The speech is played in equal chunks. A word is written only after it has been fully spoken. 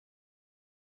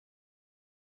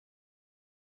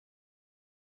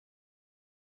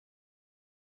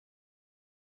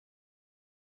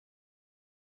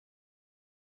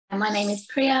My name is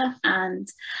Priya and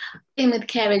I've been with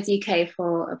Carers UK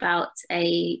for about a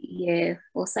year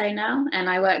or so now, and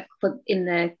I work in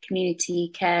the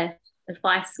community care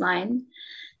advice line.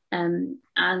 I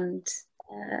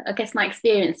guess my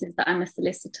experience is that I'm a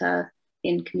solicitor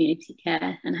in community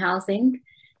care and housing,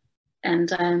 and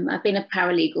I've been a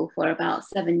paralegal for about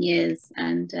 7 years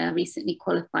and recently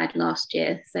qualified last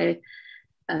year. So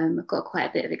I've got quite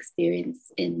a bit of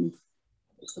experience in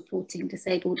supporting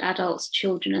disabled adults,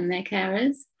 children and their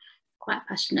carers. Quite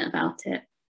passionate about it.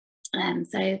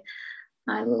 So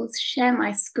I will share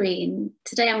my screen.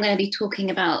 Today I'm going to be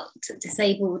talking about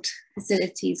disabled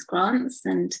facilities grants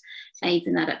and aids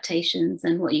and adaptations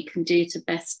and what you can do to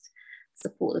best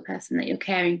support the person that you're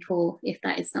caring for if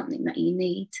that is something that you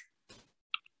need.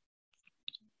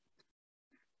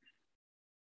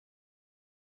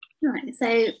 All right,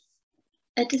 so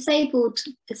a disabled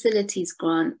facilities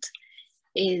grant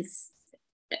is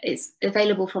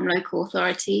available from local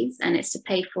authorities, and it's to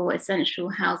pay for essential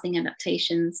housing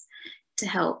adaptations to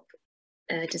help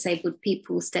disabled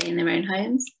people stay in their own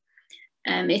homes.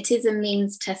 It is a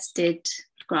means tested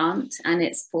grant, and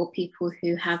it's for people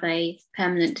who have a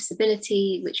permanent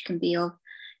disability, which can be of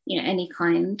any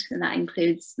kind, and that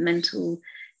includes mental,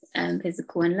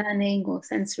 physical and learning or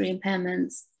sensory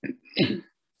impairments.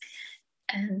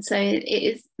 And so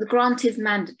the grant is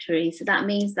mandatory. So that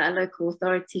means that a local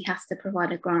authority has to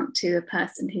provide a grant to a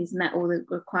person who's met all the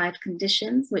required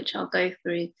conditions, which I'll go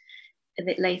through a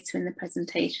bit later in the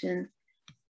presentation.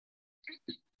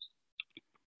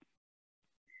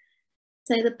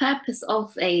 So the purpose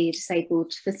of a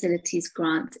disabled facilities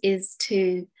grant is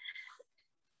to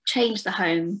change the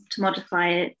home, to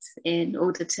modify it in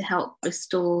order to help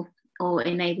restore or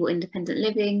enable independent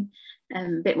living, a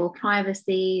bit more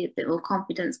privacy, a bit more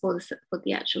confidence for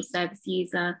the actual service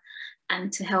user,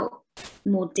 and to help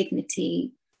more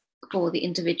dignity for the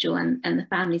individual and the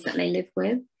families that they live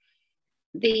with.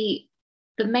 The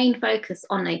main focus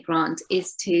on a grant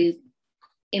is to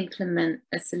implement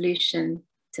a solution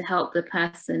to help the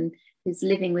person who's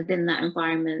living within that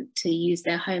environment to use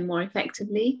their home more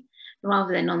effectively,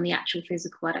 rather than on the actual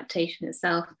physical adaptation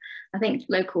itself. I think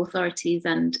local authorities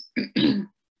and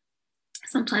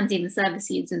sometimes even service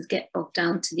users get bogged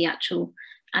down to the actual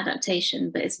adaptation,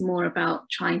 but it's more about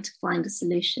trying to find a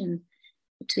solution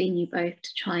between you both to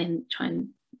try and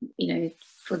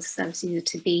for the service user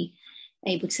to be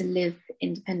able to live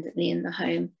independently in the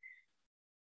home.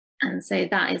 And so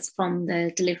that is from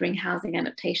the Delivering Housing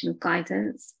Adaptation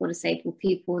Guidance for Disabled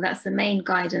People. That's the main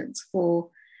guidance for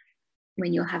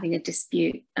when you're having a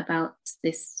dispute about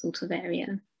this sort of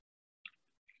area.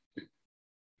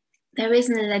 There is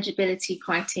an eligibility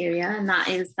criteria, and that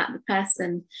is that the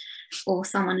person or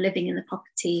someone living in the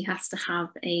property has to have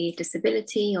a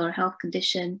disability or a health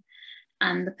condition,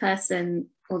 and the person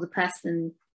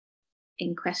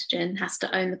in question has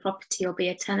to own the property or be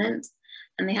a tenant,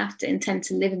 and they have to intend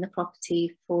to live in the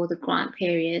property for the grant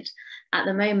period. At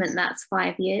the moment, that's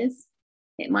 5 years.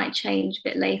 It might change a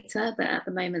bit later, but at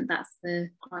the moment, that's the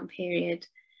grant period.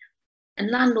 And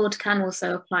landlord can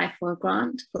also apply for a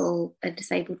grant for a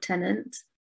disabled tenant.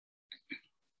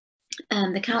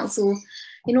 And the council,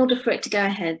 in order for it to go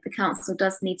ahead, the council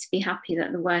does need to be happy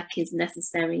that the work is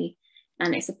necessary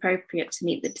and it's appropriate to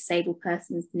meet the disabled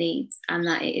person's needs, and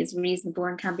that it is reasonable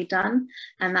and can be done.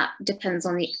 And that depends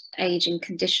on the age and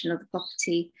condition of the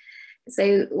property.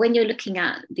 So when you're looking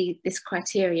at this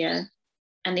criteria,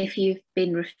 and if you've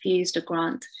been refused a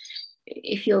grant,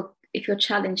 if you're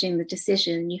challenging the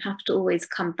decision, you have to always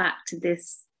come back to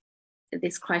this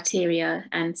criteria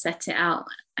and set it out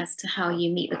as to how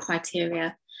you meet the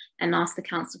criteria and ask the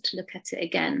council to look at it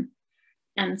again.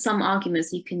 And some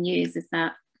arguments you can use is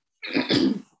that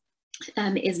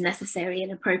it is necessary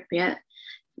and appropriate.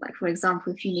 Like, for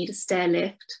example, if you need a stair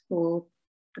lift for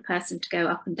the person to go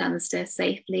up and down the stairs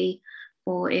safely,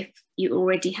 or if you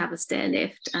already have a stair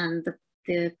lift and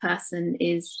the person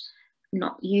is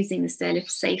not using the stair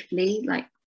lift safely, like,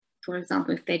 for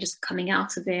example, if they're just coming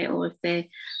out of it, or if they're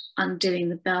undoing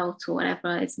the belt or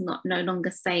whatever, it's no longer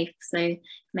safe. So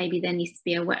maybe there needs to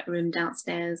be a wet room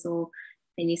downstairs, or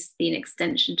there needs to be an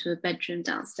extension to a bedroom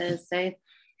downstairs. So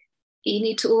you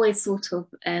need to always sort of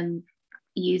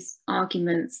use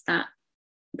arguments that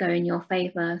go in your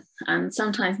favour. And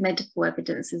sometimes medical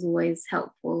evidence is always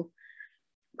helpful,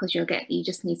 because you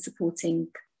just need supporting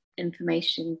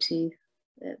information to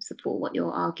support what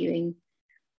you're arguing.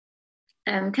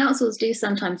 Councils do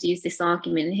sometimes use this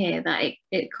argument here that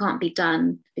it can't be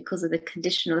done because of the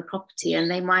condition of the property, and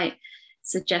they might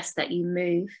suggest that you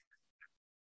move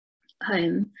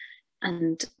home,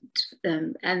 and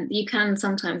you can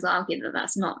sometimes argue that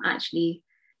that's not actually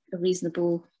a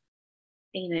reasonable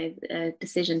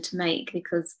decision to make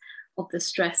because of the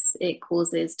stress it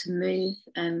causes to move.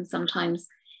 Sometimes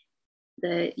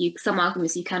some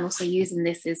arguments you can also use in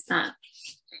this is that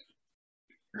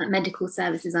medical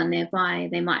services are nearby.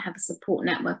 They might have a support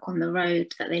network on the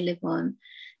road that they live on.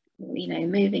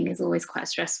 Moving is always quite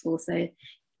stressful, so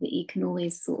that you can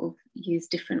always sort of use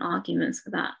different arguments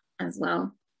for that as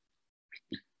well.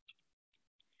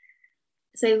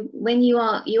 So when you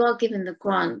are given the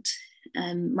grant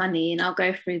money, and I'll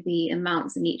go through the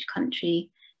amounts in each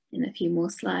country in a few more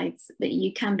slides, but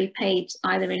you can be paid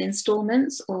either in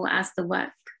installments or as the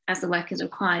work is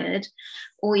required,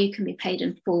 or you can be paid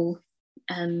in full.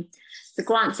 The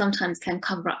grant sometimes can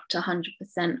cover up to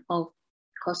 100% of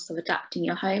costs of adapting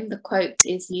your home. The quote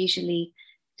is usually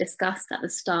discussed at the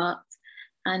start,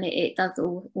 and it does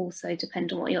also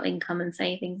depend on what your income and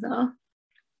savings are.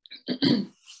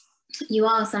 You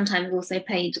are sometimes also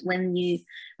paid when the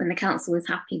council is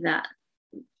happy that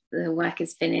the work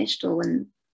is finished, or when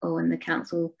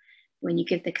you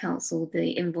give the council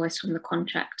the invoice from the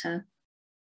contractor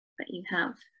that you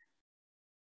have.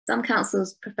 Some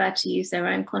councils prefer to use their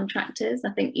own contractors.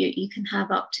 I think you can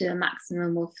have up to a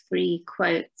maximum of 3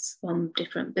 quotes from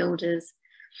different builders,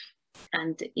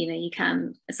 and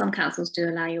some councils do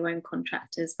allow your own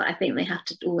contractors, but I think they have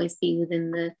to always be within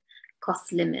the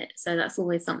cost limit, so that's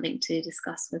always something to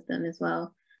discuss with them as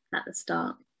well at the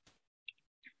start.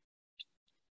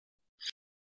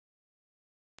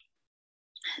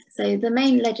 So the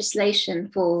main legislation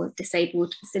for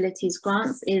disabled facilities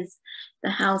grants is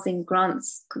the Housing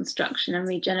Grants Construction and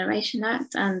Regeneration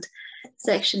Act, and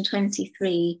Section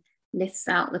 23 lists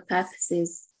out the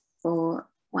purposes for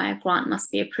why a grant must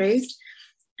be approved.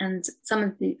 And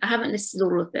I haven't listed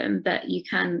all of them, but you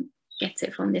can get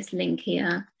it from this link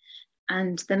here.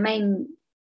 And the main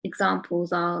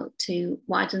examples are to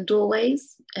widen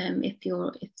doorways,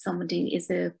 if somebody is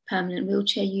a permanent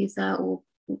wheelchair user, or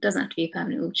it doesn't have to be a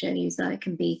permanent wheelchair user, it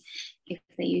can be if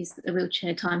they use a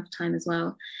wheelchair time to time as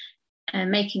well.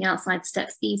 Making outside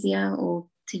steps easier or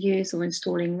to use, or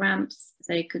installing ramps,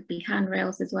 so it could be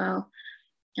handrails as well.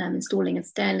 Installing a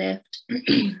stair lift,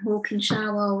 walk-in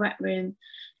shower, wet room,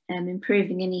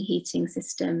 improving any heating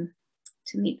system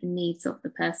to meet the needs of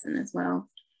the person as well.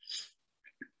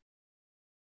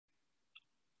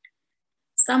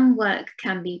 Some work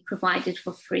can be provided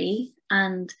for free,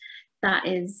 and that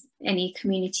is any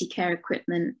community care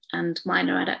equipment and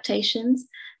minor adaptations.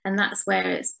 And that's where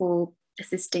it's for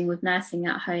assisting with nursing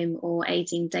at home or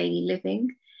aiding daily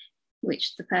living,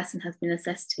 which the person has been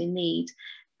assessed to need.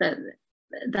 But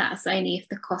that's only if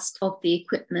the cost of the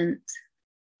equipment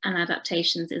and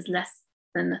adaptations is less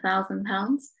than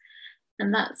 £1,000.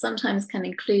 And that sometimes can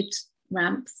include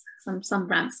ramps. Some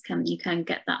ramps you can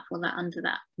get that under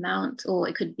that amount, or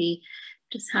it could be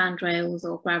just handrails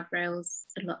or grab rails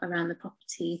a lot around the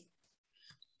property.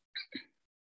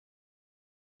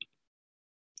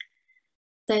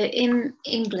 So in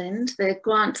England, the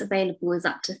grant available is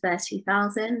up to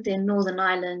 30,000. In Northern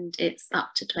Ireland, it's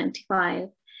up to 25.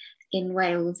 In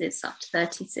Wales, it's up to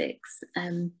 36.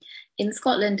 In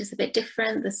Scotland, it's a bit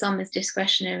different. The sum is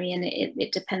discretionary, and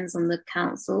it depends on the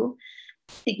council.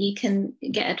 You can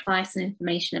get advice and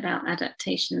information about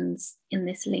adaptations in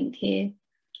this link here,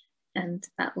 and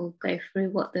that will go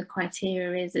through what the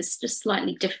criteria is. It's just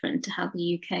slightly different to how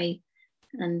the UK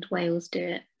and Wales do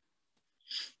it.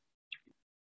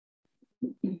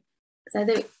 So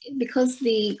because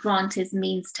the grant is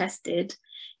means tested,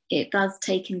 it does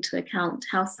take into account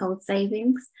household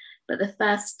savings, but the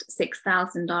first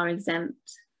 6,000 are exempt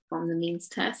from the means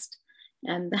test.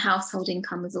 The household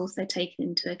income is also taken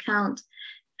into account.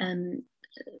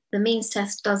 The means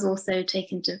test does also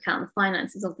take into account the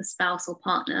finances of the spouse or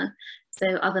partner,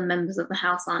 so other members of the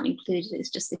house aren't included.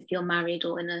 It's just if you're married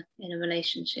or in a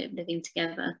relationship living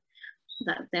together,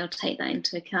 that they'll take that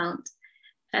into account.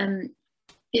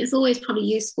 It's always probably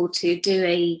useful to do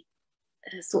a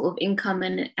sort of income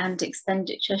and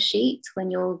expenditure sheet when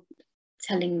you're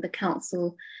telling the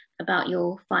council about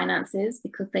your finances,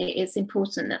 because it's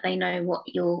important that they know what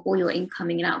all your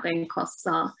incoming and outgoing costs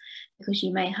are, because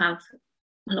you may have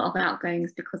a lot of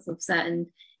outgoings because of certain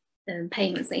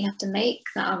payments that you have to make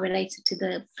that are related to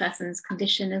the person's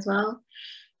condition as well.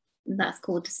 And that's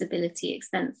called disability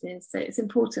expenses. So it's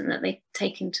important that they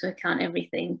take into account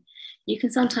everything. You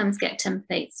can sometimes get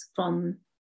templates from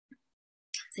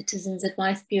Citizens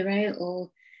Advice Bureau or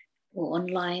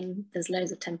online. There's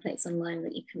loads of templates online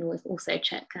that you can always also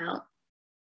check out.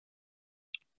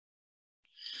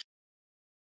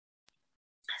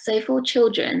 So for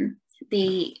children,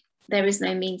 there is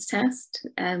no means test,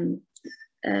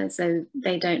 so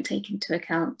they don't take into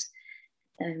account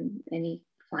any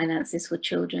finances for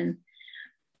children.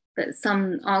 But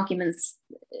some arguments,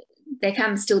 there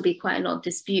can still be quite a lot of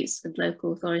disputes with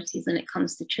local authorities when it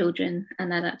comes to children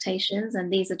and adaptations.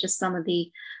 And these are just some of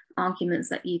the arguments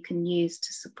that you can use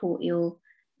to support your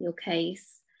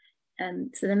case.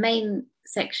 So the main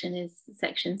section is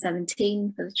section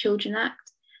 17 for the Children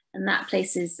Act, and that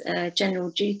places a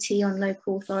general duty on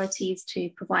local authorities to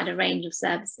provide a range of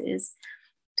services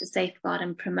to safeguard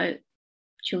and promote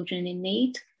children in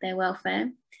need, their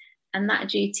welfare. And that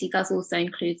duty does also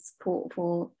include support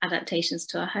for adaptations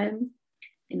to a home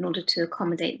in order to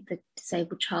accommodate the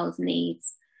disabled child's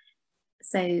needs.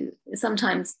 So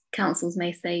sometimes councils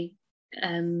may say,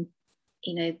 you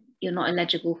know, you're not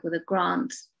eligible for the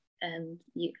grant, and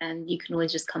you can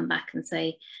always just come back and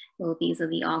say, well, these are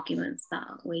the arguments that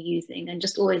we're using, and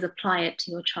just always apply it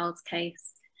to your child's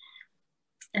case.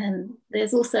 And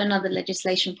there's also another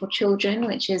legislation for children,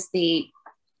 which is the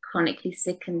Chronically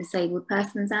Sick and Disabled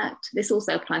Persons Act. This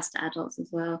also applies to adults as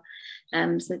well.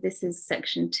 So this is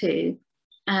section 2,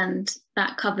 and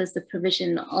that covers the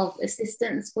provision of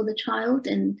assistance for the child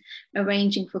in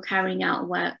arranging for carrying out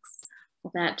works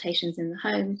of adaptations in the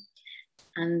home,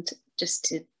 and just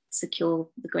to secure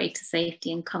the greater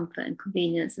safety and comfort and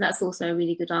convenience. So that's also a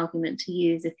really good argument to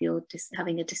use if you're just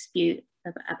having a dispute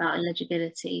about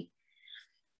eligibility.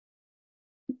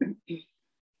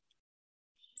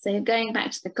 So going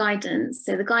back to the guidance,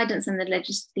 so the guidance and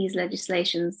these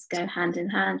legislations go hand in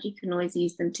hand. You can always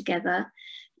use them together,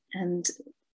 and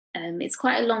it's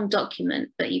quite a long document,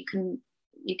 but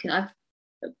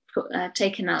I've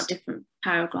taken out different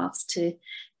paragraphs to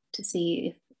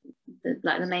see if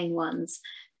the main ones.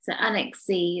 So Annex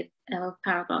C of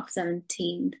paragraph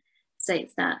 17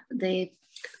 states that the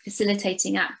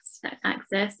facilitating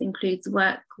access includes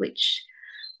work which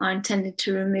are intended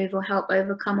to remove or help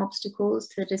overcome obstacles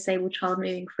to the disabled child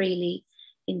moving freely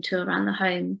into or around the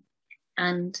home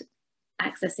and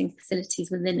accessing facilities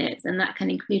within it. And that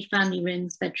can include family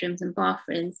rooms, bedrooms and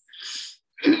bathrooms.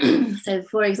 So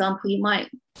for example, you might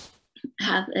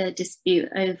have a dispute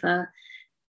over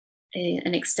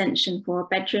an extension for a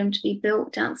bedroom to be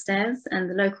built downstairs, and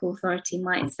the local authority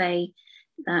might say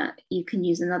that you can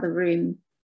use another room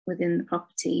within the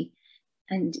property,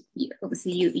 and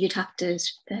obviously you'd have to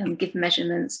give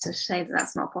measurements to say that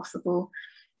that's not possible.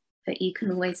 But you can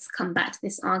always come back to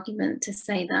this argument to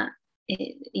say that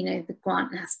the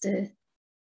grant has to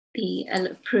be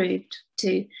approved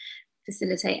to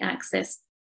facilitate access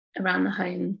around the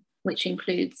home, which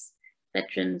includes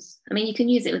bedrooms. I mean, you can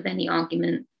use it with any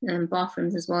argument,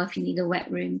 bathrooms as well if you need a wet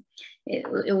room. It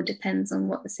all depends on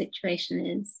what the situation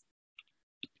is.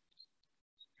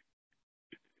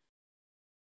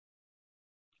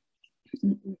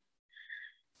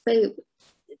 So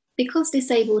because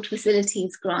disabled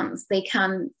facilities grants, they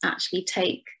can actually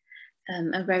take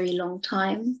a very long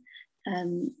time.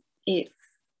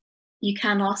 You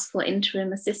can ask for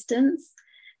interim assistance,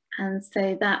 and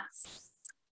so that's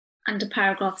under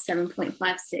paragraph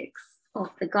 7.56 of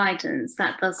the guidance.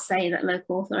 That does say that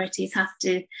local authorities have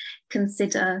to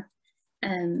consider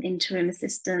interim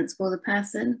assistance for the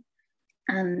person,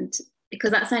 and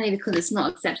because it's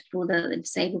not acceptable that the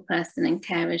disabled person and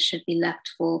carers should be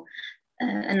left for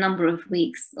a number of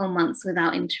weeks or months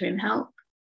without interim help.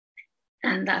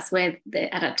 And that's where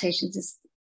the adaptations is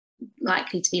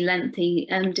likely to be lengthy.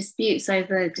 Disputes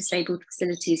over disabled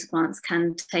facilities grants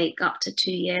can take up to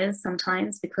 2 years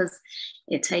sometimes, because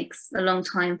it takes a long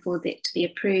time for it to be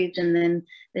approved, and then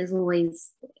there's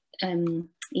always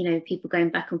people going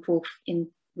back and forth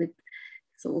with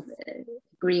sort of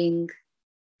agreeing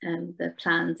the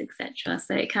plans, etc.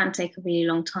 So it can take a really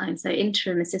long time. So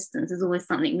interim assistance is always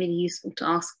something really useful to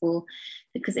ask for,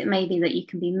 because it may be that you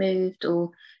can be moved,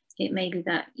 or it may be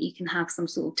that you can have some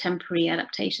sort of temporary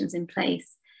adaptations in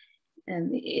place.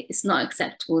 It's not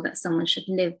acceptable that someone should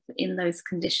live in those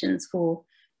conditions for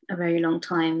a very long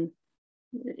time.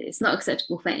 It's not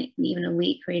acceptable for even a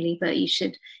week really, but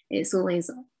it's always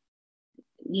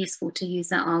useful to use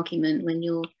that argument when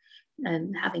you're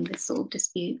having this sort of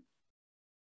dispute.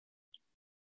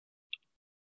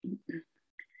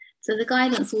 So the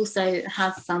guidance also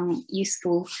has some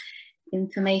useful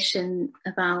information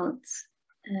about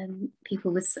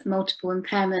people with multiple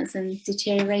impairments and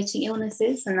deteriorating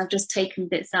illnesses, and I've just taken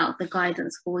bits out of the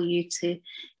guidance for you to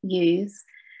use.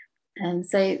 And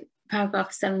so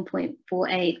paragraph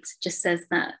 7.48 just says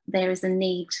that there is a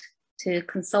need to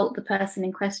consult the person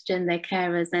in question, their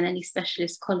carers and any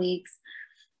specialist colleagues,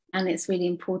 and it's really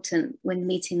important when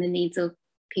meeting the needs of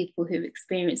people who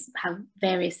have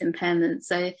various impairments.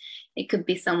 So it could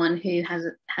be someone who has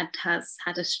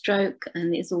had a stroke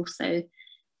and is also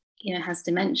has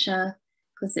dementia,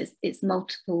 because it's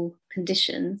multiple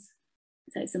conditions.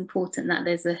 So it's important that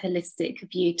there's a holistic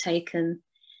view taken,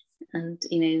 and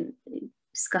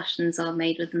discussions are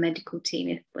made with the medical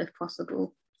team if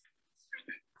possible.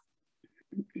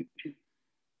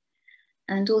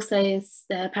 And also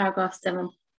paragraph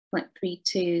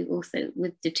 7.32, also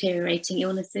with deteriorating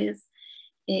illnesses,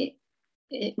 it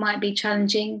might be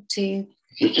challenging to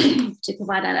to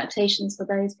provide adaptations for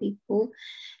those people,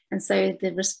 and so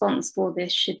the response for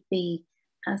this should be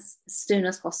as soon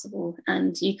as possible.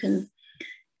 And you can,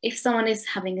 if someone is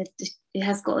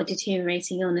has got a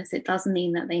deteriorating illness, it does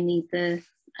mean that they need the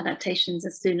adaptations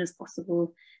as soon as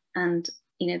possible, and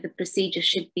the procedure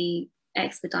should be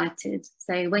expedited.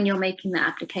 So when you're making that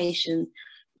application,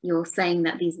 you're saying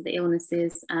that these are the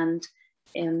illnesses, and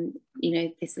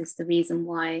this is the reason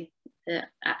why the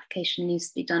application needs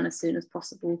to be done as soon as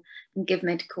possible, and give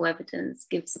medical evidence,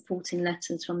 give supporting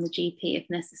letters from the GP if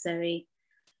necessary.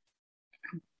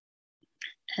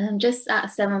 And just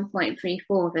at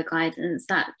 7.34 of the guidance,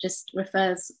 that just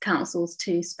refers councils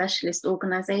to specialist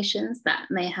organisations that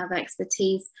may have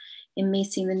expertise in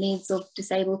meeting the needs of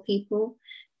disabled people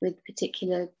with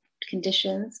particular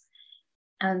conditions.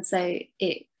 And so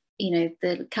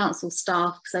the council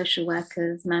staff, social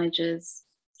workers, managers,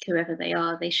 whoever they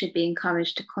are, they should be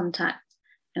encouraged to contact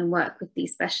and work with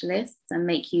these specialists and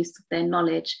make use of their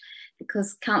knowledge,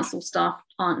 because council staff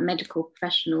aren't medical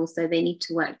professionals, so they need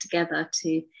to work together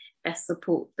to best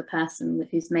support the person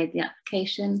who's made the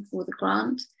application for the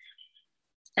grant.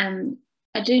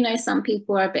 I do know some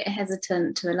people are a bit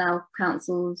hesitant to allow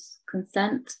council's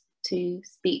consent to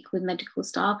speak with medical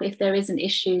staff. If there is an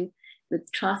issue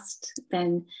with trust,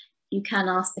 then you can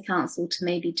ask the council to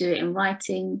maybe do it in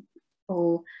writing,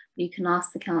 or you can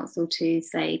ask the council to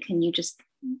say, can you just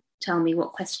tell me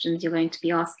what questions you're going to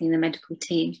be asking the medical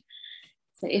team?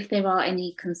 So if there are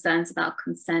any concerns about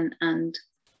consent and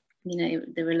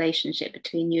the relationship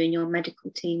between you and your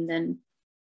medical team, then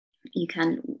you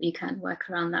can work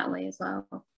around that way as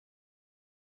well.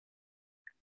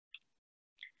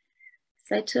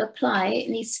 So to apply, it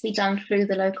needs to be done through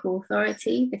the local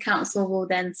authority. The council will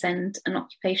then send an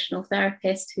occupational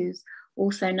therapist, who's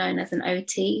also known as an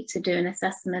OT, to do an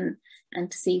assessment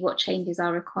and to see what changes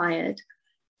are required.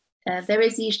 There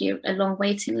is usually a long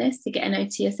waiting list to get an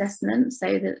OT assessment,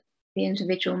 so that the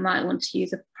individual might want to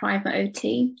use a private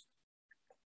OT,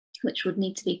 which would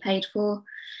need to be paid for.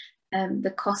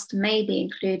 The cost may be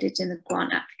included in the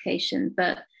grant application,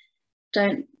 but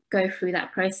don't go through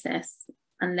that process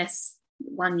unless,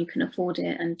 one, you can afford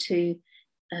it, and two,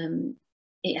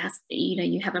 it has,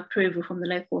 you have approval from the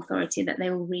local authority that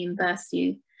they will reimburse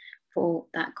you for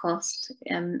that cost.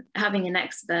 Having an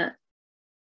expert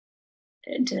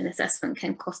do an assessment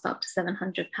can cost up to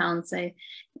 £700, so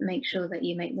make sure that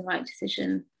you make the right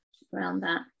decision around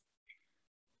that.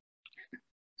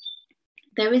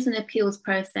 There is an appeals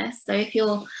process, so if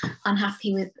you're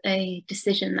unhappy with a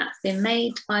decision that's been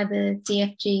made by the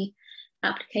DFG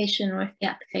application, or if the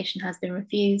application has been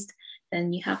refused,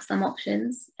 then you have some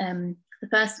options. The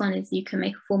first one is you can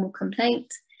make a formal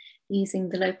complaint using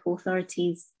the local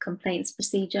authority's complaints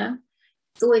procedure.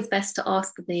 It's always best to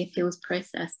ask for the appeals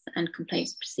process and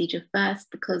complaints procedure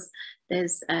first, because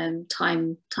there's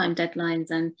time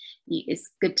deadlines, and it's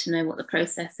good to know what the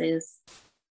process is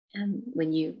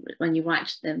when you write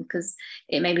to them, because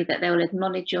it may be that they'll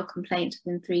acknowledge your complaint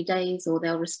within 3 days, or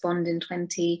they'll respond in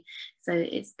 20. So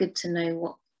it's good to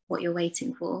know what you're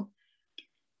waiting for.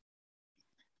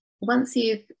 Once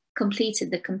you've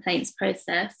completed the complaints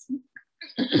process,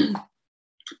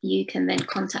 you can then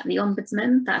contact the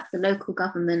Ombudsman. That's the local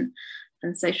government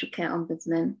and social care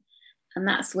ombudsman, and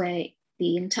that's where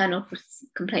the internal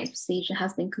complaints procedure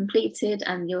has been completed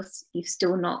and you've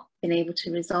still not been able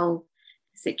to resolve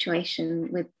the situation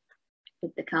with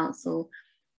the council.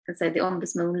 And so the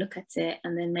Ombudsman will look at it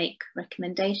and then make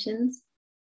recommendations.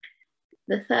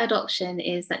 The third option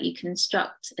is that you can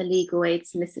instruct a legal aid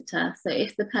solicitor. So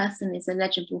if the person is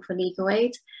eligible for legal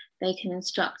aid, they can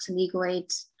instruct a legal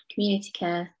aid community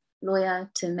care lawyer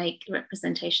to make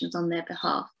representations on their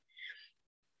behalf.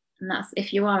 And that's,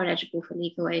 if you are eligible for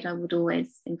legal aid, I would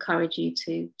always encourage you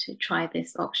to try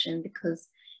this option, because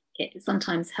it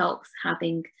sometimes helps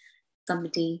having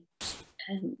somebody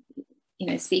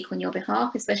speak on your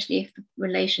behalf, especially if the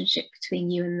relationship between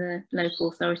you and the local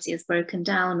authority is broken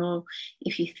down, or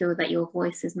if you feel that your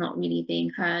voice is not really being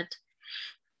heard.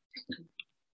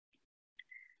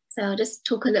 So I'll just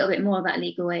talk a little bit more about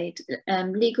legal aid.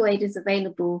 Legal aid is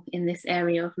available in this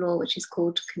area of law, which is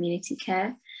called community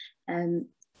care.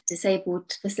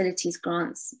 Disabled facilities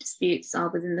grants disputes are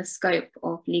within the scope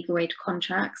of legal aid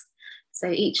contracts. So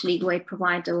each legal aid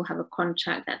provider will have a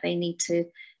contract that they need to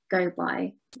go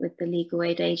by with the legal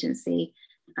aid agency,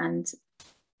 and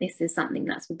this is something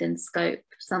that's within scope.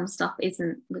 Some stuff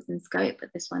isn't within scope,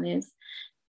 but this one is.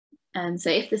 So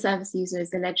if the service user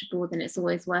is eligible, then it's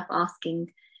always worth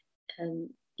asking, to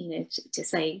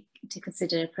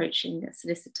consider approaching a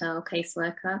solicitor or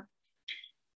caseworker.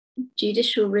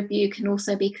 Judicial review can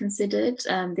also be considered.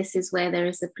 This is where there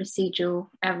is a procedural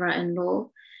error in law.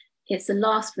 It's a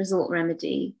last resort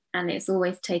remedy, and it's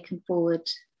always taken forward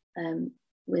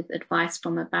with advice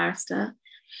from a barrister.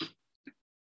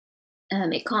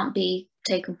 It can't be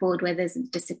taken forward where there's a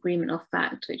disagreement of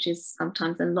fact, which is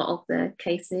sometimes a lot of the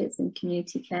cases in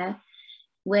community care.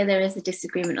 Where there is a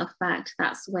disagreement of fact,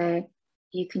 that's where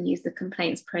you can use the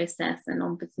complaints process and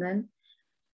ombudsman.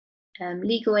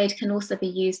 Legal aid can also be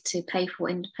used to pay for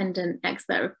independent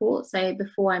expert reports. So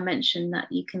before I mentioned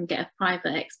that you can get a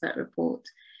private expert report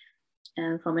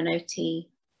from an OT,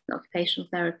 occupational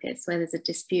therapist, where there's a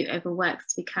dispute over work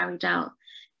to be carried out.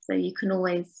 So you can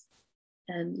always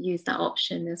use that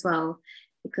option as well,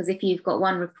 because if you've got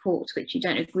one report which you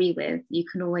don't agree with, you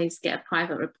can always get a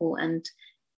private report and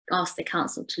ask the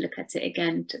council to look at it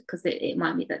again, because it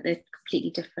might be that they're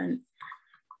completely different.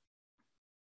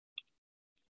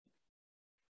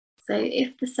 So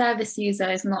if the service user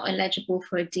is not eligible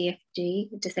for a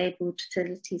DFG, Disabled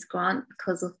Facilities Grant,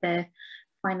 because of their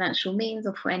financial means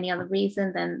or for any other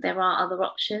reason, then there are other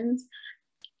options.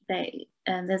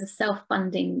 There's a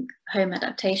self-funding home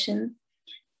adaptation.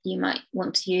 You might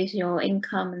want to use your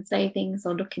income and savings,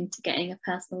 or look into getting a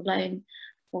personal loan,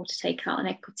 or to take out an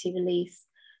equity release.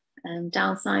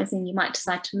 Downsizing, you might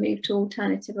decide to move to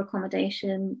alternative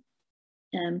accommodation,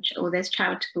 or there's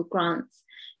charitable grants.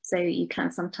 So you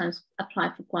can sometimes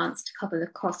apply for grants to cover the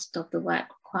cost of the work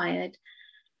required.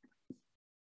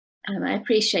 I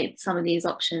appreciate some of these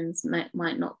options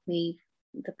might not be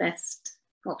the best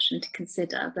option to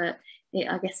consider, but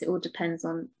I guess it all depends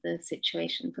on the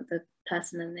situation for the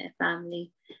person and their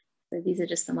family. So these are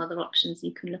just some other options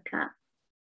you can look at.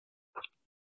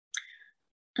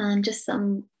 And just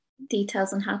some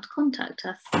details on how to contact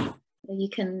us.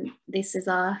 This is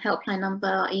our helpline number,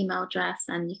 our email address,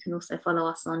 and you can also follow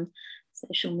us on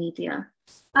social media.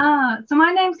 So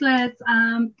my name's Liz.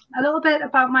 A little bit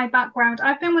about my background.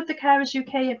 I've been with the Carers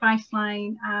UK advice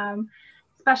line,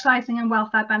 specialising in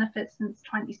welfare benefits since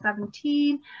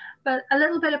 2017. But a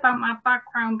little bit about my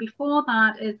background before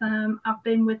that is I've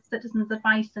been with Citizens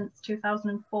Advice since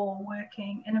 2004,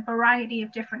 working in a variety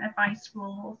of different advice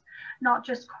roles, not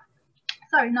just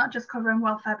covering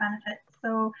welfare benefits.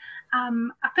 So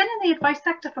I've been in the advice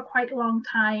sector for quite a long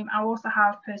time. I also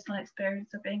have personal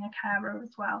experience of being a carer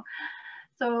as well.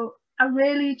 So I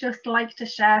really just like to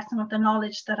share some of the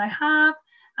knowledge that I have,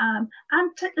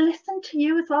 and to listen to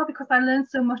you as well, because I learned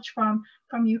so much from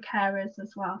you carers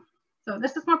as well. So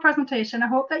this is my presentation. I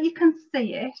hope that you can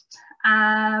see it.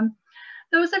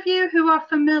 Those of you who are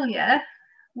familiar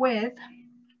with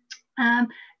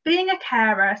being a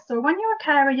carer, so when you're a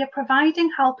carer, you're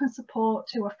providing help and support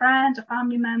to a friend, a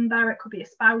family member. It could be a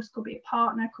spouse, could be a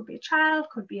partner, could be a child,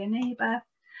 could be a neighbour.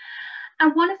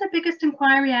 And one of the biggest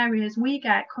inquiry areas we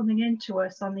get coming into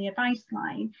us on the advice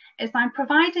line is, I'm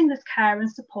providing this care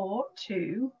and support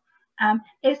to,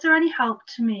 is there any help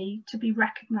to me to be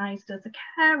recognised as a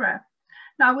carer?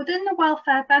 Now, within the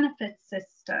welfare benefits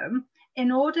system, in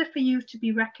order for you to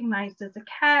be recognised as a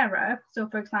carer, so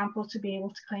for example, to be able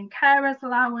to claim carer's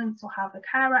allowance or have a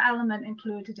carer element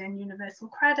included in universal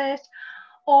credit,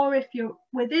 or if you're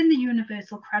within the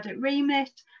universal credit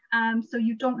remit, so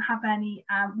you don't have any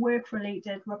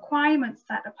work-related requirements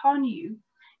set upon you,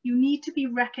 you need to be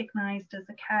recognised as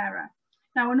a carer.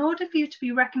 Now, in order for you to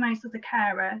be recognised as a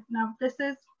carer, now it's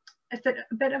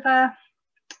a bit of a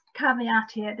caveat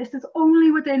here, this is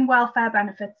only within welfare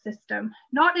benefits system,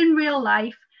 not in real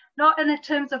life, not in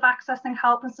terms of accessing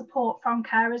help and support from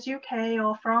Carers UK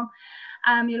or from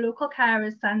your local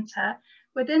carers centre.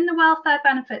 Within the welfare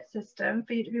benefits system,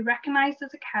 for you to be recognised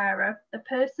as a carer, the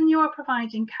person you are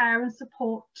providing care and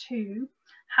support to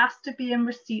has to be in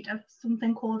receipt of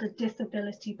something called a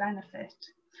disability benefit.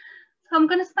 So I'm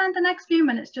going to spend the next few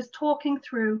minutes just talking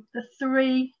through the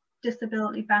 3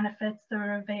 disability benefits that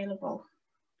are available.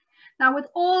 Now, with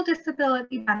all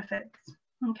disability benefits,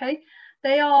 okay,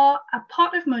 they are a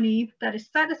pot of money that is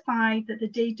set aside that the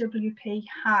DWP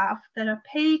have that are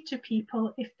paid to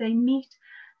people if they meet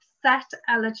set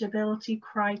eligibility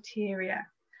criteria.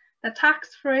 They're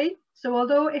tax-free, so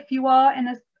although if you are in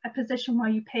a position where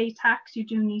you pay tax, you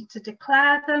do need to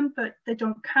declare them, but they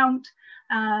don't count.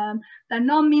 They're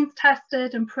non-means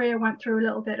tested, and Priya went through a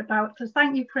little bit about, so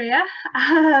thank you, Priya,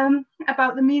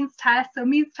 about the means test. So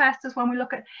means test is when we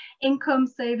look at income,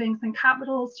 savings and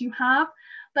capitals you have.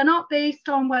 They're not based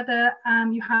on whether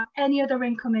you have any other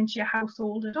income into your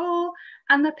household at all,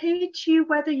 and they're paid to you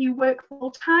whether you work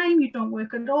full-time, you don't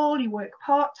work at all, you work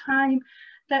part-time.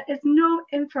 There is no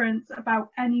inference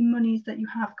about any monies that you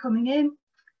have coming in.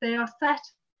 They are set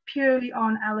purely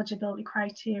on eligibility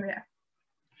criteria.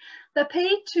 They're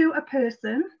paid to a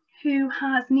person who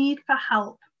has need for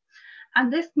help,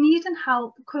 and this need and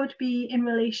help could be in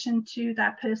relation to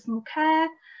their personal care,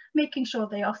 making sure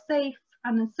they are safe,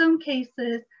 and in some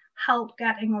cases help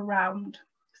getting around.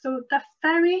 So they're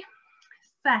very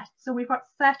set, so we've got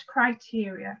set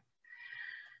criteria.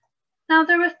 Now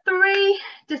there are 3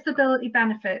 disability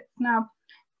benefits. Now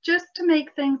just to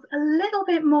make things a little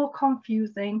bit more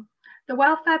confusing, the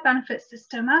welfare benefit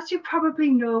system, as you probably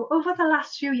know, over the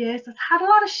last few years has had a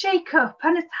lot of shake-up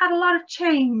and it's had a lot of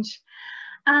change,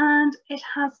 and it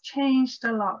has changed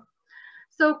a lot.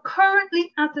 So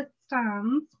currently as it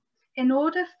stands, in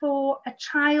order for a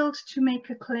child to make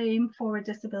a claim for a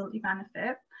disability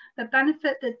benefit, the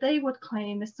benefit that they would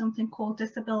claim is something called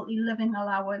Disability Living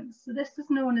Allowance. So this is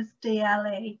known as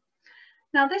DLA.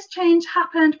 Now this change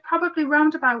happened probably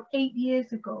around about 8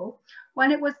 years ago,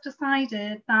 when it was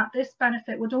decided that this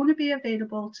benefit would only be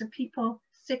available to people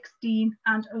 16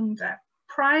 and under.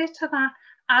 Prior to that,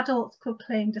 adults could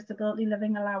claim Disability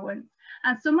Living Allowance,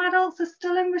 and some adults are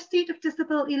still in receipt of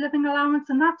Disability Living Allowance,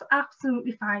 and that's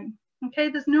absolutely fine. Okay,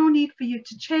 there's no need for you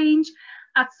to change.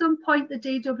 At some point the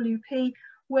DWP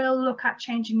will look at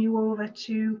changing you over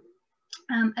to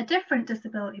a different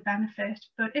disability benefit,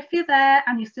 but if you're there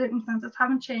and your circumstances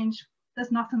haven't changed,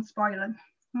 there's nothing spoiling.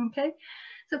 Okay,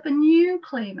 so for new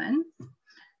claimants,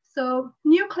 so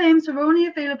new claims are only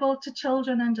available to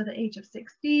children under the age of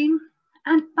 16,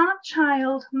 and that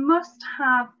child must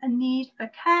have a need for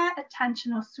care,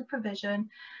 attention or supervision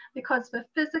because of a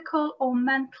physical or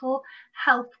mental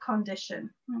health condition.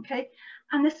 Okay,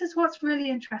 and this is what's really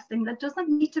interesting. There doesn't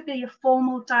need to be a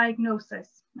formal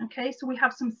diagnosis. Okay, so we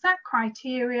have some set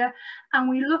criteria and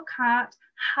we look at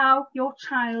how your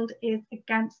child is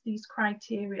against these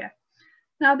criteria.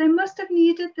 Now they must have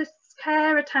needed this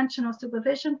care, attention or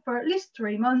supervision for at least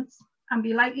 3 months and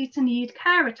be likely to need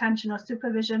care, attention or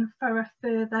supervision for a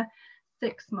further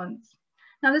 6 months.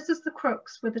 Now this is the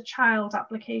crux with a child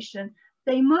application.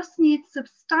 They must need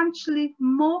substantially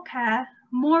more care,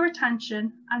 more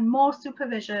attention and more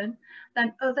supervision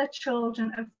than other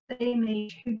children of the same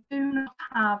age who do not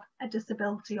have a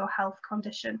disability or health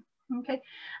condition. Okay,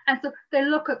 and so they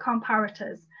look at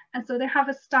comparators, and so they have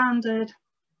a standard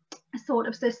sort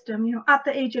of system. You know, at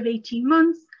the age of 18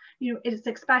 months, you know, it is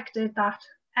expected that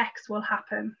X will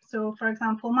happen. So for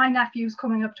example, my nephew's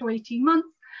coming up to 18 months.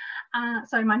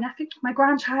 Sorry, my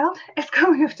grandchild is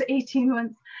coming up to 18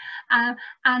 months.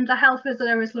 And the health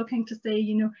visitor is looking to say,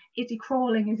 you know, is he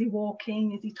crawling, is he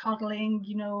walking, is he toddling,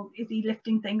 you know, is he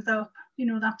lifting things up, you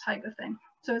know, that type of thing.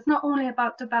 So it's not only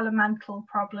about developmental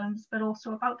problems, but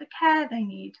also about the care they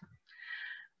need.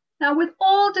 Now, with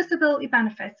all disability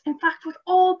benefits, in fact, with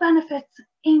all benefits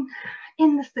in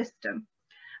the system,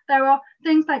 there are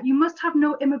things like you must have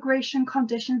no immigration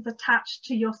conditions attached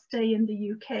to your stay in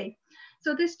the UK.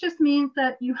 So this just means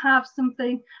that you have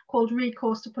something called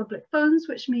recourse to public funds,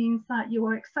 which means that you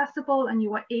are accessible and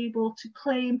you are able to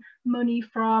claim money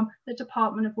from the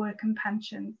Department of Work and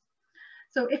Pensions.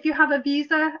 So if you have a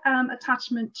visa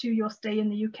attachment to your stay in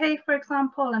the UK, for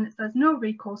example, and it says no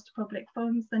recourse to public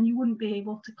funds, then you wouldn't be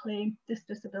able to claim this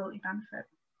disability benefit.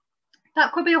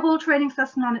 That could be a whole training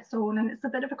session on its own, and it's a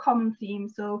bit of a common theme.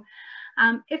 So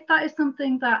if that is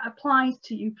something that applies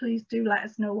to you, please do let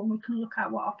us know and we can look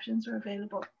at what options are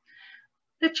available.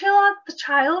 The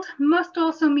child must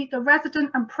also meet the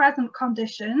resident and present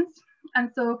conditions. And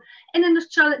so in a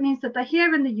nutshell, it means that they're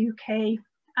here in the UK,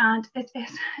 and it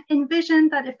is envisioned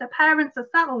that if the parents are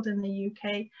settled in the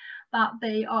UK, that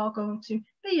they are going to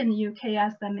be in the UK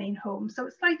as their main home. So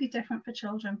it's slightly different for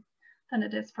children than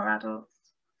it is for adults.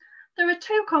 There are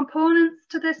 2 components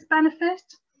to this benefit.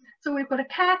 So we've got a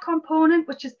care component,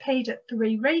 which is paid at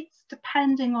 3 rates,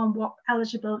 depending on what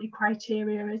eligibility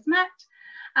criteria is met.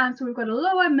 And so we've got a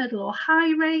lower, middle or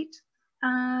high rate.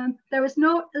 There is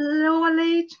no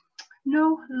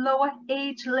lower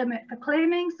age limit for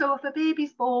claiming. So if a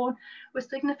baby's born with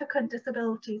significant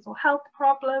disabilities or health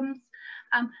problems,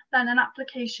 then an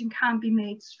application can be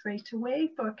made straight away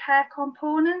for a care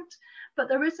component. But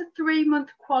there is a 3-month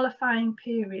qualifying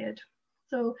period.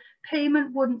 So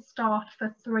payment wouldn't start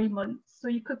for 3 months. So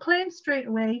you could claim straight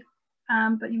away,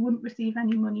 but you wouldn't receive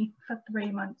any money for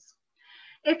 3 months.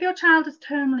 If your child is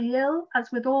terminally ill,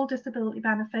 as with all disability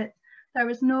benefits, there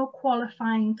is no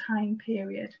qualifying time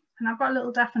period. And I've got a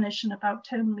little definition about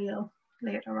terminally ill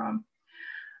later on.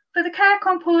 For the care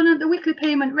component, the weekly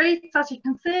payment rates, as you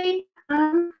can see,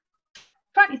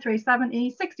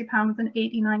 £23.70, £60 and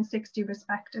 £89.60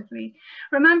 respectively.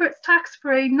 Remember, it's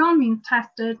tax-free, non-means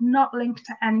tested, not linked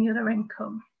to any other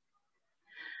income.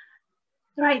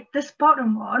 Right, this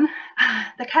bottom one,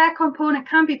 the care component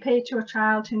can be paid to a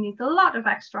child who needs a lot of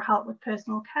extra help with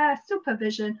personal care,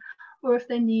 supervision, or if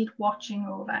they need watching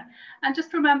over. And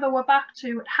just remember, we're back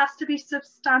to, it has to be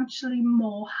substantially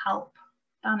more help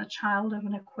than a child of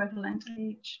an equivalent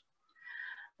age.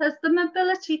 There's the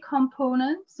mobility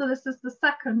component, so this is the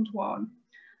second one.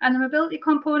 And the mobility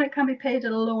component can be paid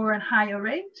at a lower and higher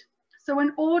rate. So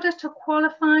in order to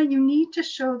qualify, you need to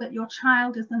show that your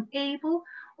child is unable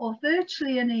or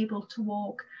virtually unable to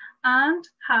walk and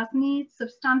has needs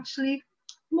substantially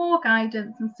more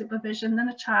guidance and supervision than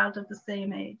a child of the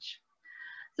same age.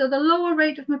 So the lower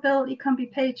rate of mobility can be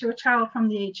paid to a child from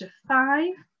the age of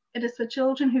 5. It is for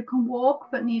children who can walk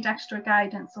but need extra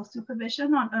guidance or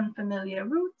supervision on unfamiliar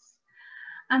routes.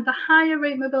 And the higher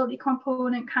rate mobility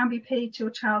component can be paid to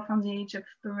a child from the age of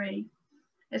 3.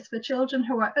 It's for children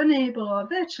who are unable or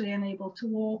virtually unable to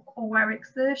walk, or where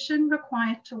exertion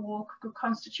required to walk could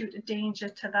constitute a danger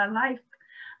to their life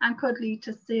and could lead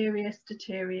to serious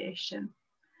deterioration.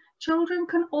 Children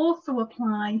can also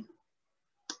apply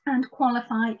and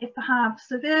qualify if they have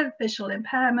severe visual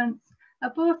impairments,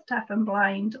 are both deaf and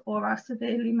blind, or are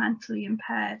severely mentally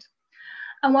impaired.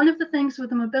 And one of the things with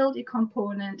the mobility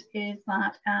component is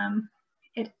that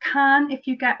it can, if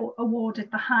you get awarded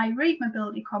the high rate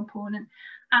mobility component,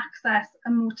 access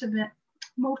a mobility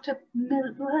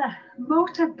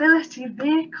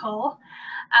vehicle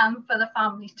for the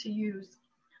family to use,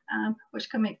 which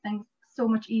can make things so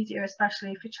much easier,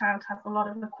 especially if your child has a lot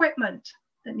of equipment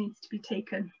that needs to be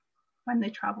taken when they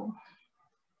travel.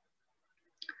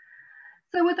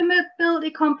 So with the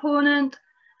mobility component,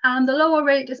 the lower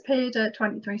rate is paid at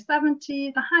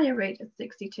 £23.70, the higher rate is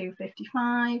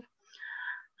 £62.55.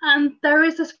 And there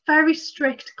is this very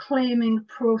strict claiming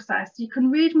process. You can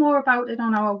read more about it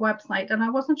on our website, and I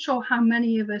wasn't sure how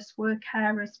many of us were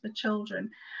carers for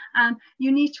children.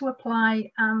 You need to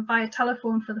apply via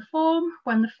telephone for the form.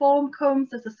 When the form comes,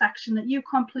 there's a section that you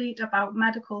complete about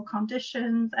medical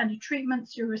conditions, any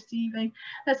treatments you're receiving.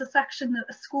 There's a section that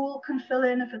the school can fill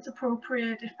in if it's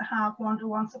appropriate, if they have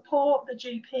one-to-one support, the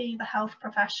GP, the health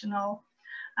professional,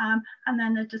 and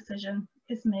then a decision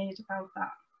is made about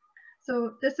that.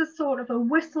 So this is sort of a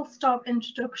whistle-stop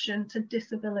introduction to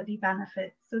disability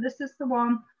benefits. So this is the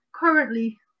one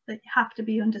currently that you have to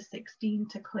be under 16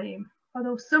 to claim,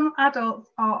 although some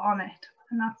adults are on it,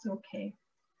 and that's okay.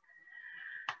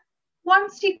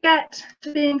 Once you get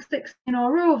to being 16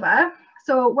 or over,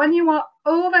 so when you are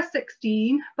over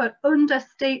 16 but under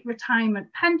state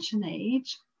retirement pension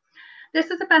age, this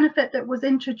is a benefit that was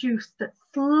introduced that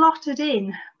slotted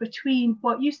in between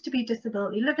what used to be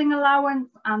disability living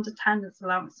allowance and attendance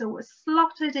allowance. So it was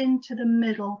slotted into the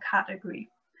middle category.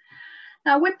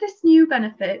 Now with this new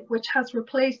benefit, which has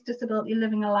replaced disability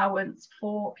living allowance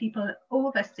for people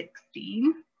over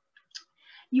 16,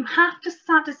 you have to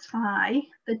satisfy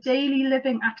the daily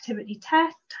living activity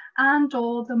test and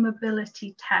or the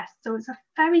mobility test. So it's a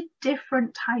very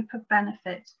different type of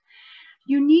benefit.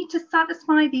 You need to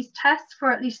satisfy these tests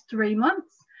for at least 3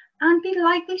 months and be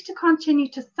likely to continue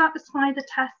to satisfy the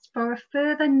tests for a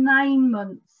further 9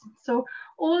 months. So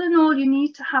all in all, you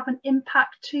need to have an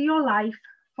impact to your life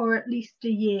for at least a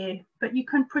year, but you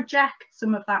can project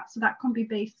some of that. So that can be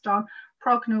based on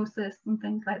prognosis and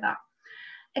things like that.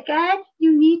 Again,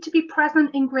 you need to be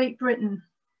present in Great Britain.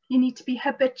 You need to be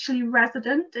habitually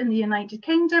resident in the United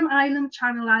Kingdom, Ireland,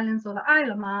 Channel Islands, or the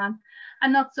Isle of Man,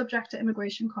 and not subject to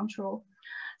immigration control.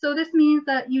 So this means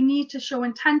that you need to show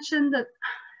intention that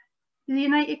the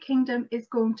United Kingdom is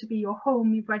going to be your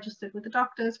home. You've registered with the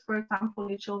doctors, for example,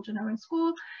 your children are in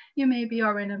school, you maybe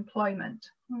are in employment.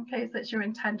 Okay, so that's your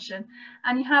intention.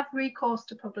 And you have recourse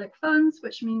to public funds,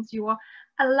 which means you are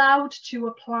allowed to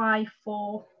apply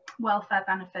for welfare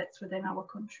benefits within our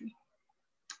country.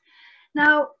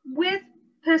 Now, with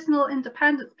personal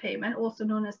independence payment, also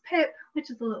known as PIP, which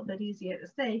is a little bit easier to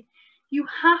say, you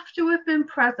have to have been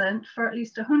present for at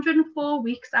least 104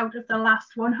 weeks out of the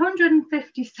last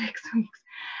 156 weeks.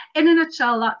 In a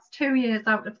nutshell, that's 2 years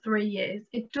out of 3 years.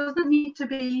 It doesn't need to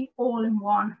be all in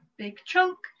one big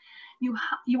chunk.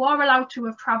 You are allowed to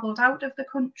have travelled out of the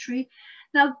country.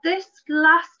 Now, this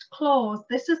last clause,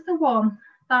 this is the one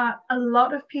that a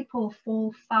lot of people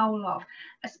fall foul of,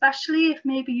 especially if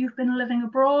maybe you've been living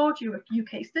abroad, you're a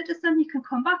UK citizen, you can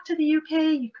come back to the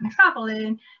UK, you can travel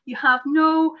in, you have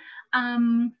no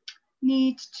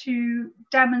need to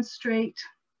demonstrate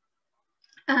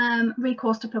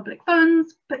recourse to public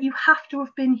funds, but you have to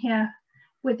have been here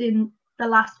within the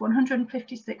last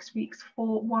 156 weeks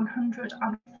for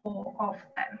 104 of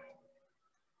them.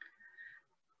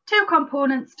 Two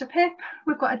components to PIP.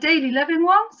 We've got a daily living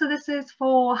one, so this is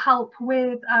for help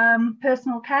with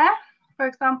personal care, for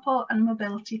example, and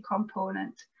mobility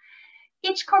component.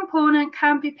 Each component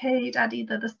can be paid at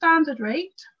either the standard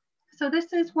rate, so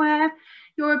this is where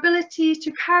your ability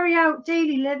to carry out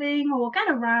daily living or get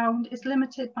around is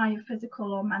limited by your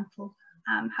physical or mental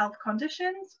health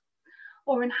conditions,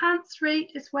 or enhanced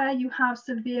rate is where you have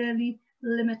severely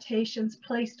limitations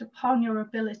placed upon your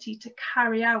ability to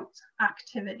carry out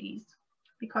activities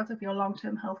because of your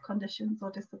long-term health conditions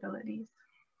or disabilities.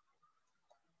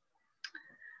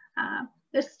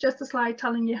 This is just a slide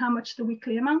telling you how much the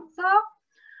weekly amounts are.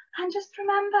 And just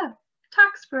remember,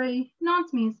 tax-free,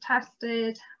 non-means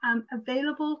tested,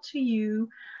 available to you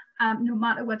no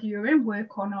matter whether you're in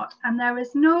work or not. And there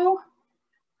is no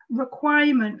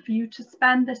requirement for you to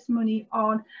spend this money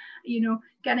on,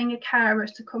 getting a carer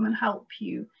to come and help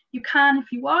you. You can,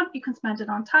 if you want, you can spend it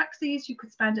on taxis, you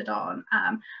could spend it on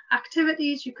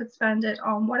activities, you could spend it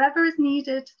on whatever is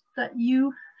needed that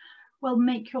you will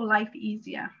make your life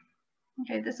easier.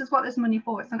 Okay, this is what this money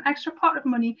for. It's an extra pot of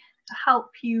money to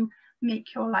help you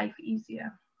make your life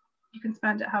easier. You can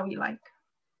spend it how you like.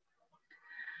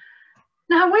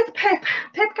 Now with PIP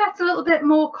gets a little bit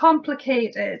more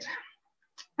complicated.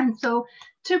 And so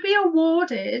to be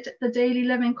awarded the daily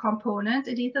living component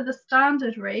at either the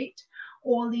standard rate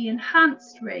or the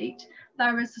enhanced rate,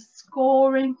 there is a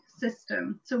scoring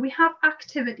system. So we have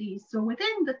activities. So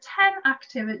within the 10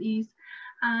 activities,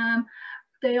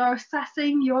 they are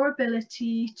assessing your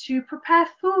ability to prepare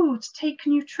food, take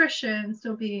nutrition,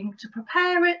 so being able to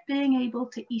prepare it, being able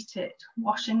to eat it,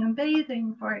 washing and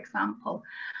bathing, for example.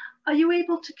 Are you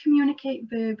able to communicate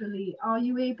verbally? Are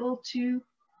you able to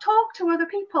talk to other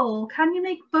people? Can you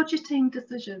make budgeting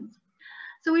decisions?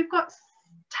 So we've got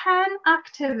 10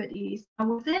 activities, and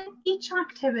within each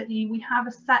activity we have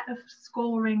a set of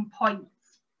scoring points.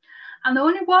 And the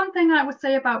only one thing I would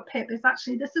say about PIP is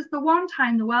actually this is the one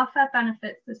time the welfare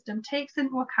benefit system takes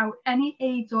into account any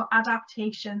aids or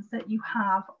adaptations that you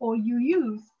have or you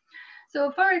use.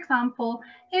 So for example,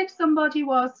 if somebody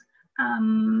was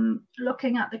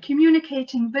looking at the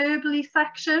communicating verbally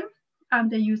section and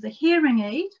they use a hearing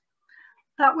aid,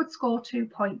 that would score 2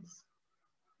 points.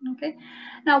 Okay.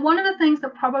 Now, one of the things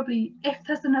that probably, if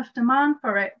there's enough demand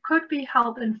for it, could be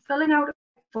help in filling out a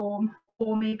form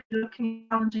or maybe looking at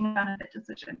challenging a benefit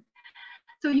decision.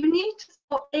 So you need to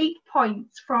score 8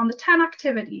 points from the 10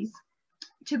 activities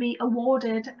to be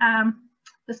awarded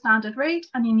the standard rate,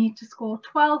 and you need to score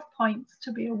 12 points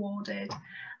to be awarded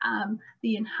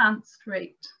the enhanced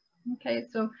rate. Okay,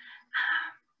 so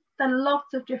there are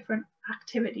lots of different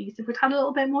activities. If we'd had a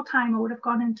little bit more time, I would have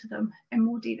gone into them in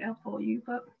more detail for you,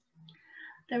 but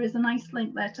there is a nice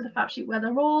link there to the fact sheet where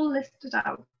they're all listed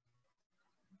out.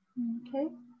 Okay.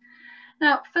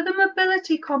 Now, for the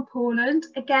mobility component,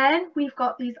 again, we've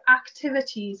got these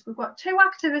activities. We've got 2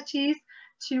 activities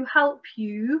to help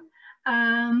you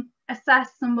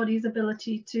assess somebody's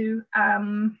ability to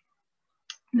the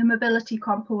mobility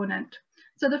component.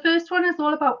 So the first one is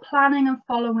all about planning and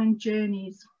following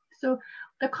journeys. So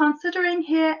they're considering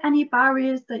here any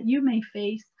barriers that you may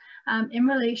face in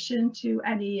relation to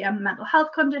any mental health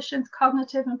conditions,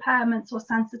 cognitive impairments, or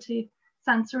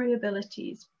sensory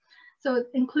abilities. So it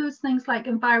includes things like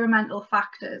environmental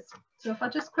factors. So if I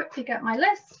just quickly get my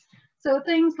list. So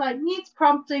things like needs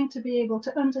prompting to be able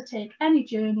to undertake any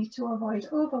journey to avoid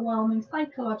overwhelming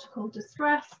psychological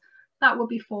distress, that would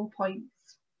be 4 points.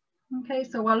 Okay,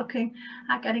 so we're looking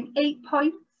at getting 8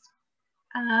 points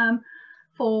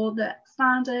for the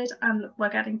standard, and we're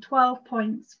getting 12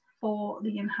 points for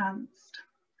the enhanced.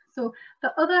 So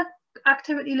the other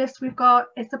activity list we've got,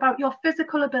 it's about your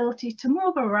physical ability to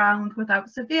move around without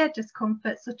severe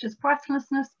discomfort such as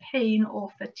breathlessness, pain or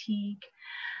fatigue.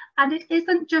 And it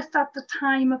isn't just at the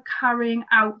time of carrying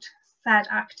out said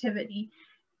activity.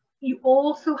 You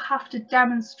also have to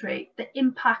demonstrate the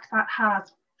impact that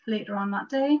has later on that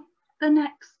day, the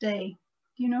next day,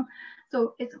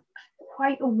 so it's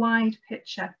quite a wide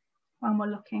picture when we're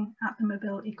looking at the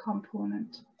mobility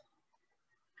component.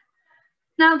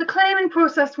 Now, the claiming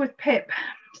process with PIP.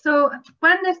 So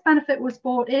when this benefit was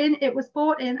brought in,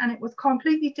 and it was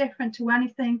completely different to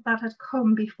anything that had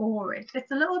come before it.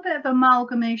 It's a little bit of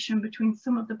amalgamation between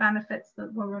some of the benefits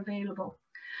that were available.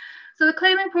 So the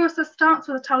claiming process starts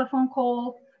with a telephone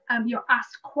call. You're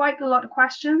asked quite a lot of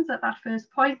questions at that first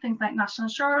point, things like national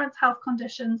insurance, health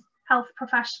conditions, health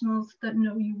professionals that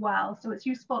know you well. So it's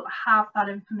useful to have that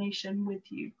information with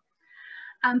you.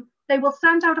 They will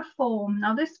send out a form.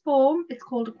 Now this form is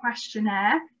called a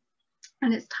questionnaire,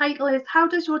 and its title is, how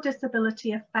does your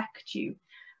disability affect you?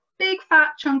 Big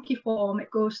fat chunky form.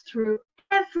 It goes through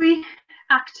every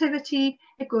activity,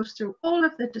 it goes through all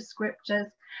of the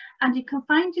descriptors, and you can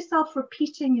find yourself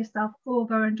repeating yourself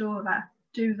over and over.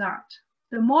 Do that.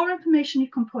 The more information you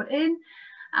can put in,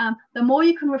 the more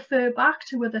you can refer back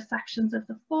to other sections of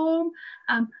the form,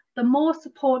 the more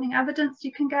supporting evidence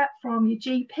you can get from your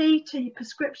GP to your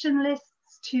prescription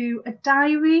lists to a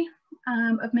diary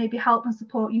of maybe help and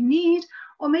support you need,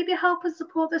 or maybe help and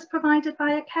support that's provided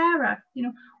by a carer. You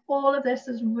know, all of this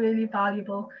is really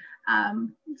valuable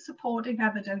supporting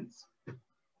evidence.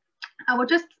 I will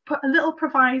just put a little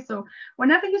proviso.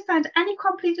 Whenever you send any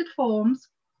completed forms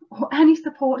or any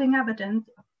supporting evidence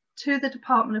to the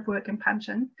Department of Work and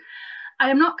Pensions, I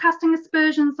am not casting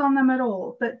aspersions on them at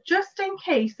all, but just in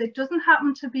case it doesn't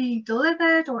happen to be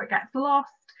delivered or it gets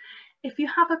lost, if you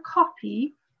have a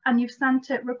copy and you've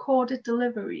sent it recorded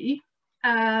delivery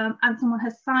and someone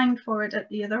has signed for it at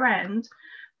the other end,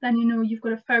 then you know you've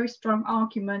got a very strong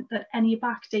argument that any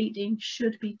backdating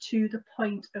should be to the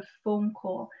point of phone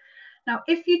call. Now,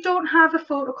 if you don't have a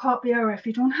photocopier or if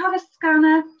you don't have a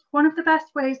scanner, one of the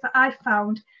best ways that I've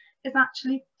found is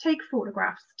actually take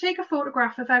photographs. Take a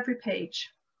photograph of every page,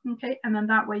 okay? And then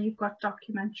that way you've got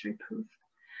documentary proof.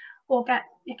 Or get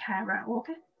your carer, or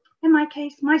get, in my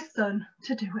case, my son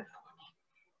to do it for me.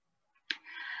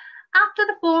 After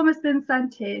the form has been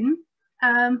sent in,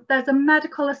 there's a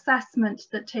medical assessment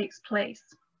that takes place.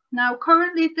 Now,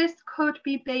 currently this could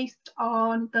be based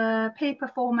on the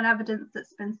paper form and evidence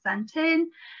that's been sent in.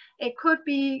 It could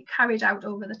be carried out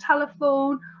over the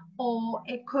telephone, or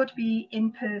it could be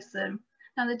in person.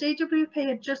 Now, the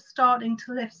DWP are just starting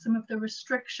to lift some of the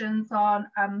restrictions on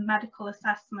medical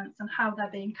assessments and how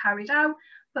they're being carried out,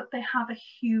 but they have a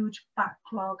huge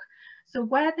backlog. So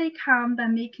where they can, they're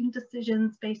making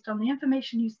decisions based on the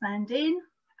information you send in,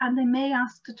 and they may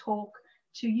ask to talk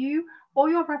to you or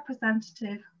your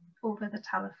representative over the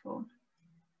telephone.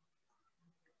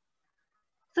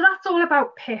 So that's all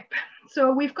about PIP.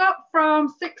 So we've got from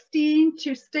 16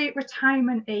 to state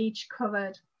retirement age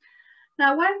covered.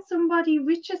 Now, when somebody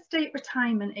reaches state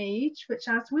retirement age, which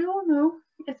as we all know,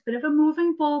 is a bit of a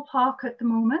moving ballpark at the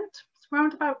moment, it's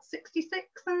around about 66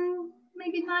 and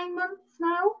maybe 9 months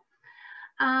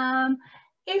now.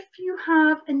 If you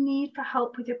have a need for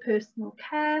help with your personal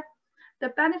care, the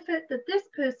benefit that this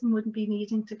person would be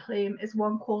needing to claim is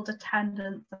one called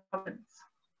attendance allowance.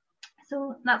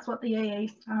 So that's what the AA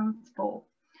stands for.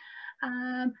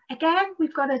 Again,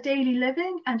 we've got a daily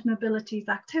living and mobilities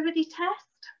activity test.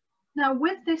 Now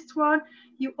with this one,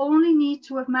 you only need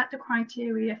to have met the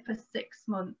criteria for 6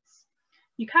 months.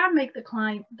 You can make the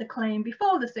claim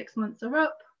before the 6 months are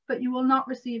up, but you will not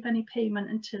receive any payment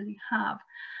until you have.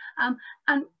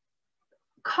 And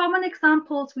common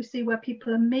examples we see where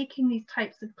people are making these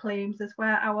types of claims is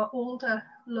where our older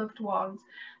loved ones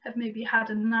have maybe had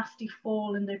a nasty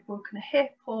fall and they've broken a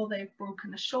hip or they've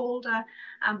broken a shoulder,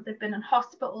 and they've been in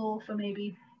hospital for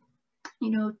maybe,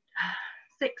 you know,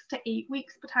 6 to 8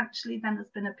 weeks potentially. Then there's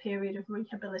been a period of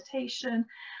rehabilitation,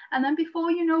 and then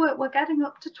before you know it, we're getting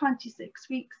up to 26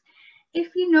 weeks.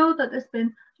 If you know that there's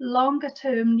been longer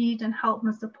term need and help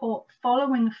and support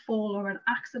following a fall or an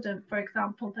accident, for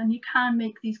example, then you can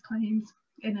make these claims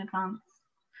in advance.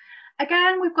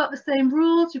 Again, we've got the same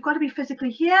rules. You've got to be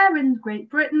physically here in Great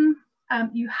Britain.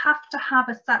 You have to have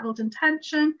a settled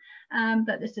intention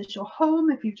that this is your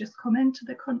home if you've just come into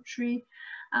the country.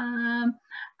 And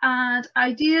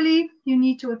ideally, you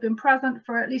need to have been present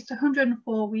for at least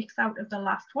 104 weeks out of the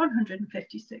last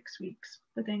 156 weeks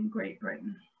within Great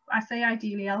Britain. I say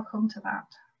ideally, I'll come to that.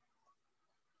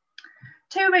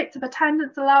 2 rates of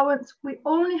attendance allowance. We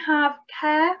only have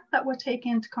care that we're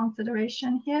taking into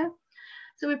consideration here.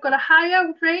 So we've got a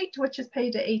higher rate, which is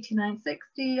paid at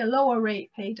 £89.60, a lower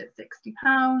rate paid at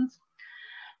 £60.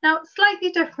 Now, it's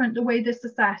slightly different the way this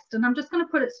is assessed, and I'm just going to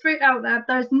put it straight out there.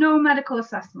 There's no medical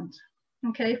assessment,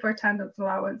 okay, for attendance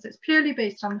allowance. It's purely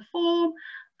based on the form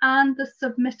and the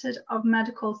submitted of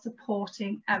medical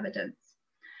supporting evidence.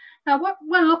 Now, what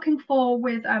we're looking for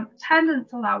with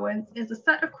attendance allowance is a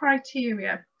set of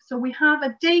criteria. So we have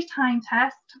a daytime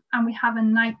test and we have a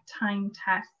nighttime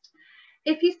test.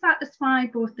 If you satisfy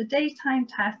both the daytime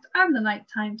test and the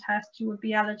nighttime test, you would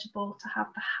be eligible to have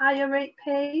the higher rate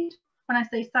paid. When I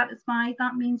say satisfy,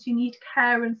 that means you need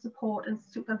care and support and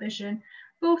supervision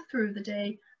both through the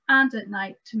day and at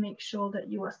night to make sure that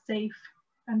you are safe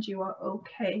and you are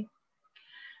okay.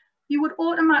 You would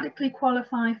automatically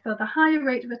qualify for the higher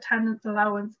rate of attendance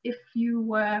allowance if you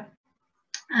were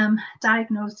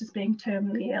diagnosed as being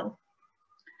terminally ill.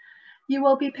 You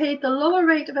will be paid the lower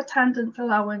rate of attendance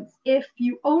allowance if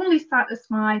you only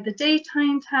satisfy the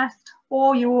daytime test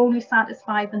or you only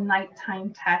satisfy the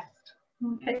nighttime test.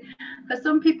 Okay. For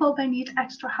some people, they need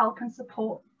extra help and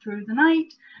support through the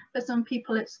night. For some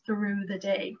people, it's through the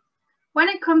day. When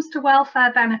it comes to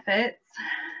welfare benefits,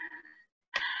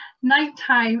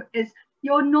 nighttime is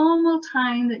your normal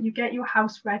time that you get your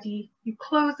house ready, you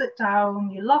close it down,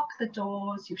 you lock the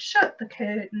doors, you shut the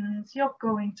curtains, you're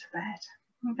going to bed.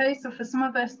 Okay, so for some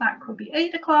of us that could be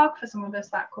 8 o'clock, for some of us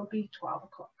that could be 12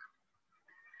 o'clock.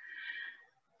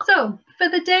 So for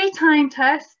the daytime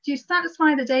test, you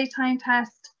satisfy the daytime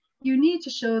test, you need to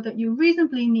show that you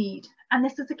reasonably need, and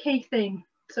this is a key thing,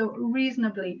 so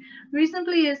reasonably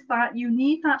is that you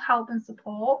need that help and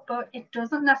support, but it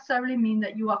doesn't necessarily mean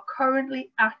that you are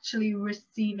currently actually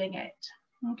receiving it.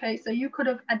 Okay, so you could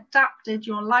have adapted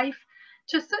your life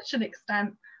to such an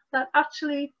extent that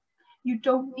actually you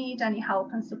don't need any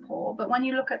help and support. But when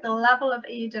you look at the level of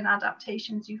aid and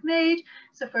adaptations you've made,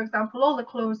 so for example, all the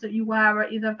clothes that you wear are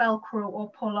either Velcro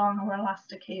or pull on or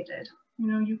elasticated. You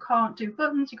know, you can't do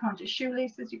buttons, you can't do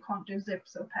shoelaces, you can't do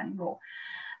zips up anymore.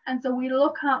 And so we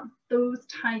look at those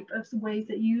type of ways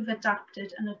that you've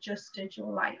adapted and adjusted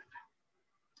your life.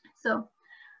 So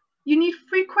you need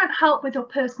frequent help with your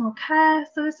personal care.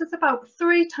 So this is about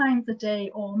 3 times a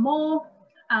day or more.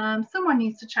 Someone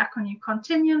needs to check on you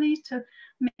continually to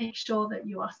make sure that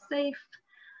you are safe.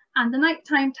 And the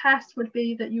nighttime test would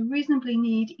be that you reasonably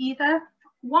need either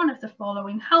one of the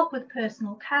following: help with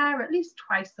personal care at least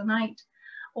twice a night,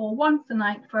 or once a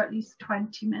night for at least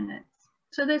 20 minutes.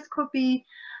 So this could be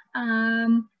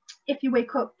if you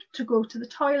wake up to go to the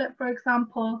toilet, for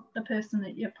example, the person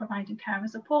that you're providing care and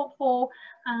support for,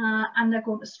 and they're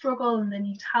going to struggle and they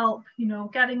need help, you know,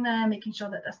 getting there, making sure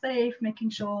that they're safe, making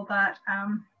sure that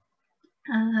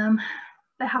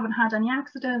they haven't had any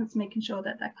accidents, making sure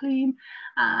that they're clean,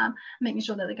 making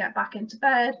sure that they get back into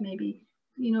bed, maybe,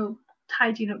 you know,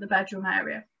 tidying up the bedroom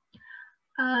area.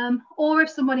 Or if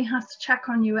somebody has to check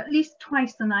on you at least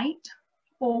twice a night,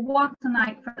 or once a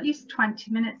night for at least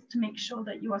 20 minutes to make sure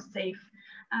that you are safe.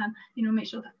 You know, make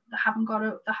sure that they haven't got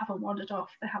out, they haven't wandered off,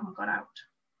 they haven't got out,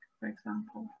 for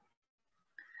example.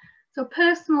 So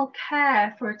personal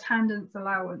care for attendance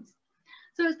allowance.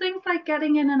 So it's things like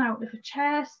getting in and out of a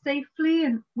chair safely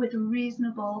and with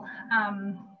reasonable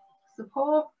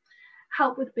support,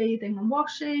 help with bathing and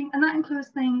washing, and that includes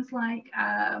things like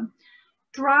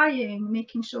drying,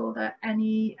 making sure that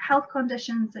any health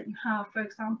conditions that you have, for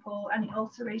example, any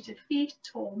ulcerated feet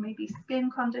or maybe skin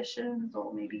conditions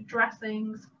or maybe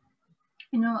dressings,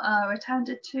 you know, are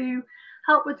attended to.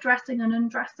 Help with dressing and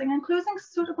undressing, including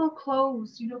suitable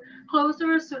clothes. You know, clothes that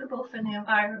are suitable for the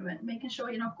environment, making sure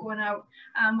you're not going out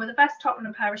with a vest top and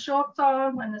a pair of shorts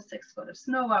on when there's 6 foot of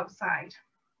snow outside.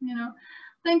 You know,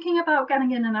 thinking about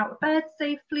getting in and out of bed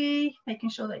safely,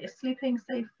 making sure that you're sleeping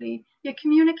safely. Your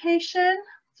communication,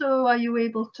 so are you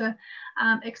able to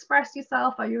express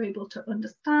yourself? Are you able to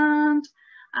understand?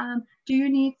 Do you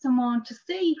need someone to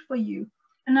see for you?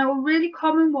 And now a really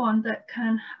common one that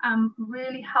can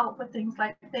really help with things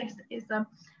like this is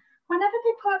whenever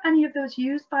they put any of those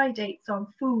use by dates on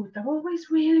food, they're always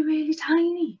really, really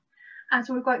tiny. And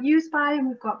so we've got use by and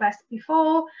we've got best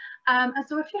before. And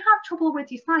so if you have trouble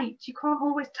with your sight, you can't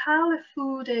always tell if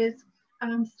food is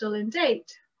still in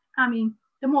date. I mean,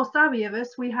 the more savvy of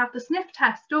us, we have the sniff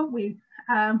test, don't we?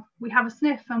 We have a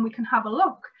sniff and we can have a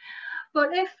look.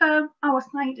 But if our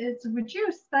sight is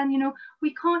reduced, then, you know,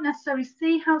 we can't necessarily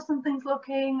see how something's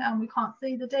looking and we can't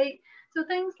see the date. So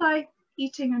things like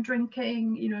eating and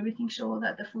drinking, you know, making sure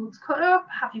that the food's cut up.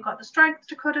 Have you got the strength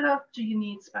to cut it up? Do you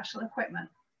need special equipment?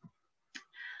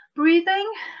 Breathing,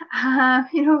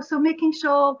 you know, so making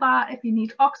sure that if you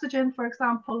need oxygen, for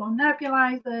example, or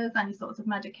nebulizers, any sorts of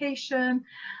medication,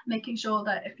 making sure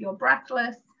that if you're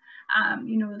breathless,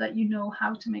 you know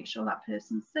how to make sure that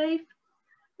person's safe.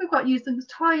 We've got using the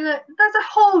toilet. There's a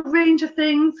whole range of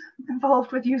things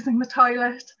involved with using the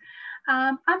toilet.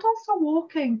 And also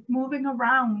walking, moving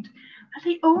around. And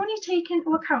they only take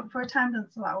into account for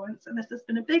attendance allowance, and this has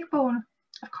been a big bone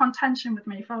of contention with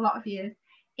me for a lot of years,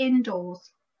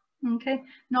 indoors. Okay,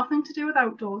 nothing to do with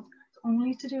outdoors, it's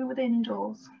only to do with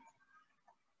indoors.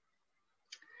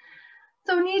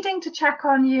 So needing to check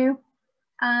on you.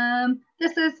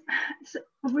 This is a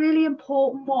really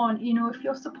important one. You know, if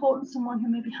you're supporting someone who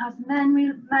maybe has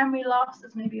memory loss,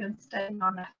 is maybe unsteady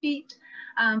on their feet,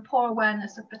 poor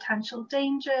awareness of potential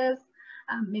dangers,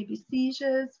 maybe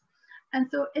seizures. And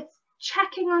so it's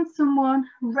checking on someone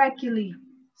regularly.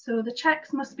 So the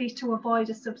checks must be to avoid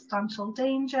a substantial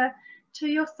danger to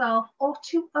yourself or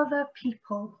to other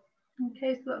people.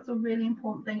 Okay, so that's a really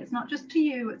important thing. It's not just to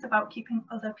you, it's about keeping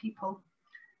other people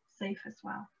safe as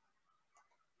well.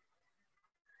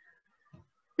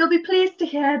 You'll be pleased to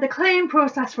hear the claim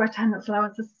process for attendance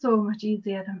allowance is so much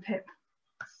easier than PIP.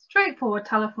 Straightforward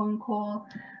telephone call,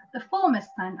 the form is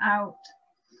sent out,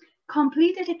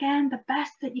 complete it again the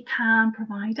best that you can,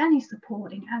 provide any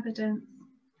supporting evidence,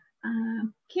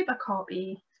 keep a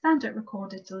copy, send it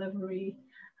recorded delivery,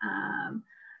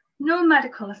 no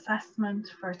medical assessment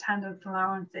for attendance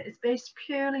allowance. It is based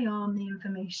purely on the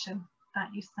information that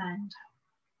you send.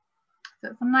 So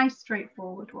it's a nice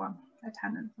straightforward one,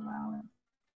 attendance allowance.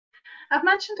 I've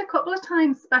mentioned a couple of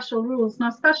times special rules.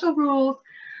 Now, special rules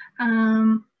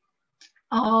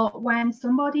are when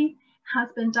somebody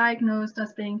has been diagnosed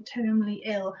as being terminally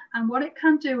ill. And what it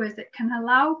can do is it can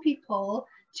allow people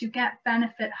to get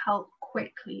benefit help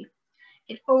quickly.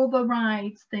 It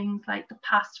overrides things like the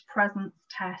past presence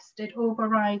test. It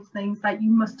overrides things like you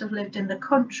must have lived in the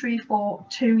country for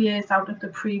 2 years out of the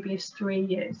previous 3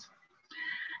 years.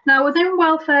 Now, within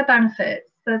welfare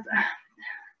benefits,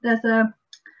 there's an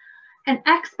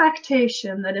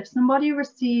expectation that if somebody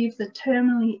receives a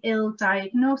terminally ill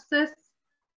diagnosis,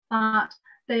 that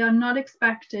they are not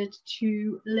expected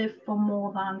to live for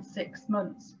more than 6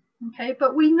 months. Okay,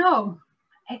 but we know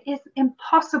it is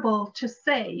impossible to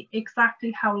say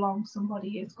exactly how long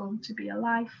somebody is going to be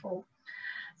alive for.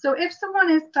 So if someone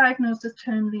is diagnosed as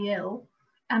terminally ill,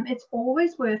 it's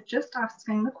always worth just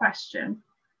asking the question,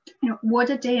 would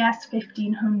a DS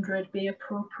 1500 be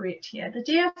appropriate here? The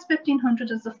DS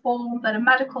 1500 is a form that a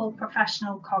medical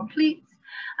professional completes,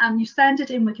 and you send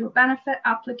it in with your benefit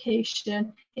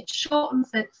application. It shortens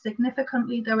it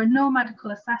significantly. There are no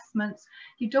medical assessments.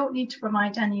 You don't need to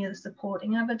provide any of the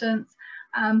supporting evidence.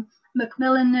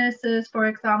 Macmillan nurses, for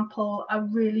example, are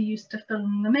really used to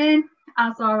filling them in,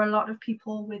 as are a lot of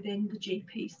people within the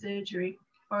GP surgery,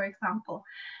 for example.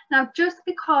 Now, just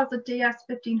because a DS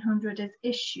 1500 is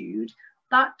issued,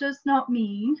 that does not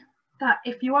mean that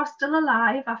if you are still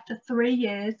alive after 3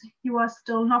 years, you are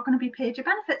still not going to be paid your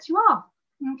benefits. You are,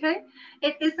 okay?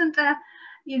 It isn't a,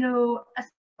 a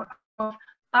sort of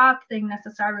bad thing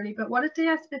necessarily, but what a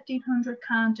DS 1500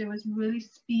 can do is really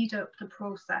speed up the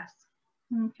process.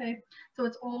 Okay, so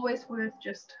it's always worth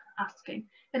just asking.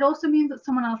 It also means that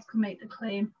someone else can make the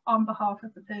claim on behalf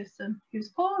of the person who's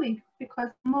poorly, because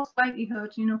most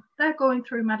likelihood, they're going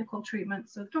through medical treatment,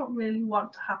 so don't really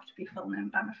want to have to be filling in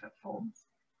benefit forms.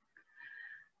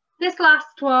 This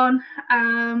last one,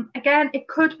 again, it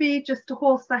could be just a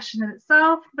whole session in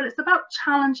itself, but it's about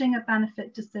challenging a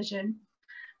benefit decision.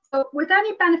 So with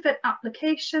any benefit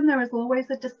application, there is always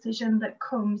a decision that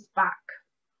comes back.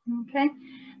 Okay,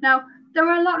 now there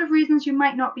are a lot of reasons you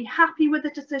might not be happy with the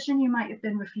decision. You might have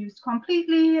been refused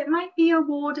completely. It might be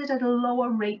awarded at a lower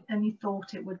rate than you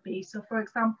thought it would be. So for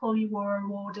example, you were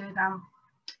awarded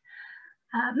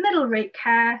middle rate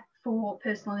care for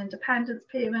personal independence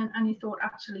payment, and you thought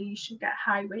actually you should get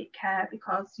high rate care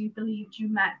because you believed you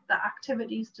met the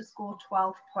activities to score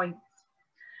 12 points.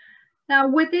 Now,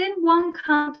 within 1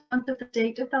 calendar month of the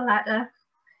date of the letter,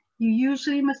 you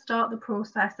usually must start the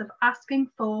process of asking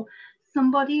for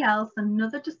somebody else,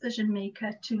 another decision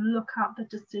maker, to look at the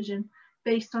decision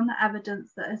based on the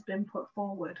evidence that has been put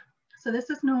forward. So this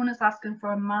is known as asking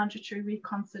for a mandatory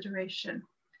reconsideration.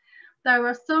 There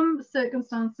are some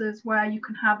circumstances where you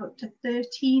can have up to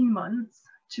 13 months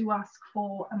to ask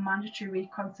for a mandatory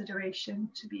reconsideration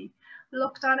to be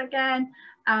looked at again,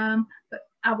 but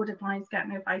I would advise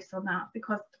getting advice on that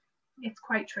because it's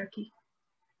quite tricky.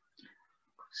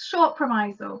 Short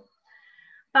proviso: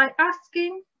 by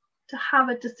asking to have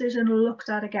a decision looked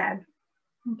at again,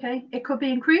 okay, it could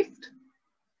be increased,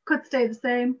 could stay the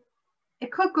same, it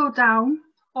could go down,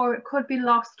 or it could be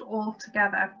lost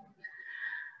altogether.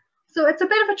 So it's a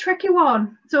bit of a tricky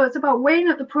one. So it's about weighing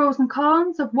up the pros and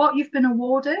cons of what you've been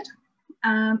awarded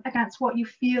against what you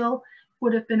feel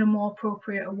would have been a more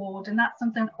appropriate award, and that's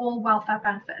something all welfare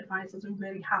benefit advisors are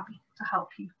really happy to help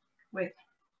you with.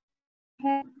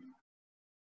 Okay.